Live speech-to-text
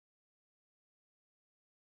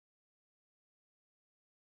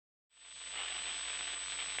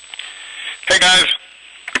Hey guys,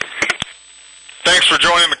 thanks for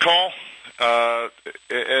joining the call.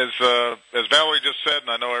 As Valerie just said, and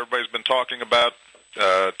I know everybody's been talking about,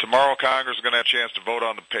 tomorrow Congress is going to have a chance to vote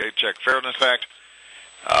on the Paycheck Fairness Act.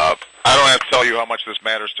 I don't have to tell you how much this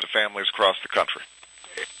matters to families across the country.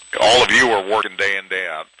 All of you are working day in, day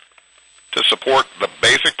out to support the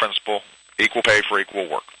basic principle, equal pay for equal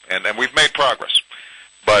work. And we've made progress,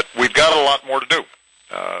 but we've got a lot more to do.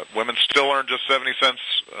 Women still earn just 70 cents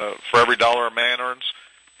for every dollar a man earns.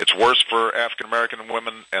 It's worse for African American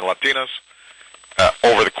women and Latinas.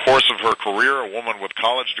 Over the course of her career, a woman with a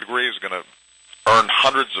college degree is going to earn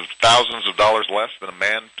hundreds of thousands of dollars less than a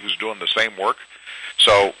man who's doing the same work.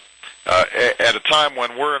 So at a time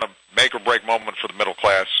when we're in a make-or-break moment for the middle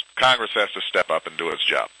class, Congress has to step up and do its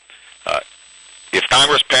job. If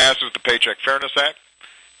Congress passes the Paycheck Fairness Act,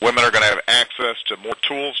 women are going to have access to more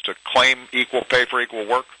tools to claim equal pay for equal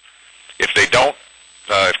work. If they don't,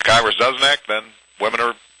 if Congress doesn't act, then women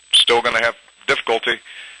are still going to have difficulty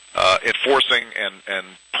enforcing and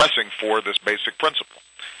pressing for this basic principle.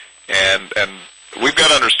 And we've got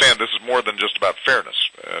to understand this is more than just about fairness.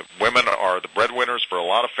 Women are the breadwinners for a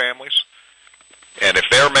lot of families, and if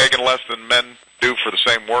they're making less than men do for the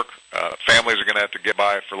same work, families are going to have to get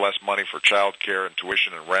by for less money for child care and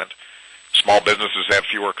tuition and rent. Small businesses have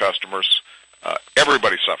fewer customers.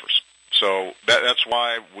 Everybody suffers. So that's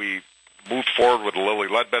why we moved forward with the Lilly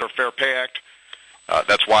Ledbetter Fair Pay Act.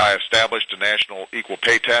 That's why I established a National Equal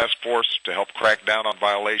Pay Task Force to help crack down on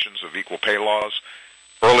violations of equal pay laws.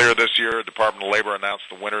 Earlier this year, the Department of Labor announced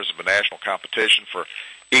the winners of a national competition for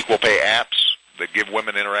equal pay apps that give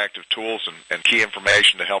women interactive tools and key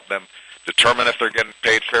information to help them determine if they're getting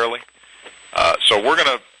paid fairly. So we're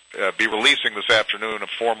going to be releasing this afternoon a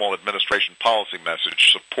formal administration policy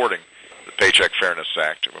message supporting the Paycheck Fairness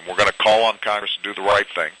Act. And we're going to call on Congress to do the right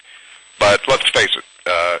thing. But let's face it,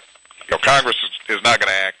 Congress is not going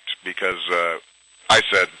to act because I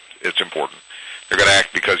said it's important. They're going to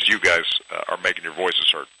act because you guys are making your voices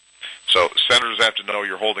heard. So senators have to know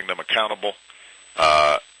you're holding them accountable.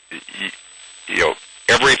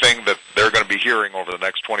 Everything that they're going to be hearing over the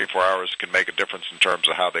next 24 hours can make a difference in terms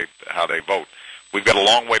of how they vote. We've got a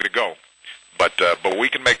long way to go, but we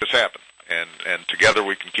can make this happen, and together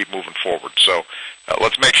we can keep moving forward. So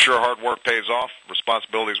let's make sure hard work pays off,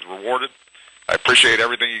 responsibility is rewarded. I appreciate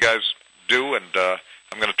everything you guys do, and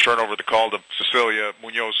I'm going to turn over the call to Cecilia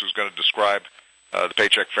Munoz, who's going to describe the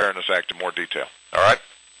Paycheck Fairness Act in more detail. All right?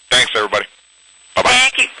 Thanks, everybody.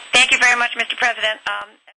 Bye-bye. Thank you very much, Mr. President.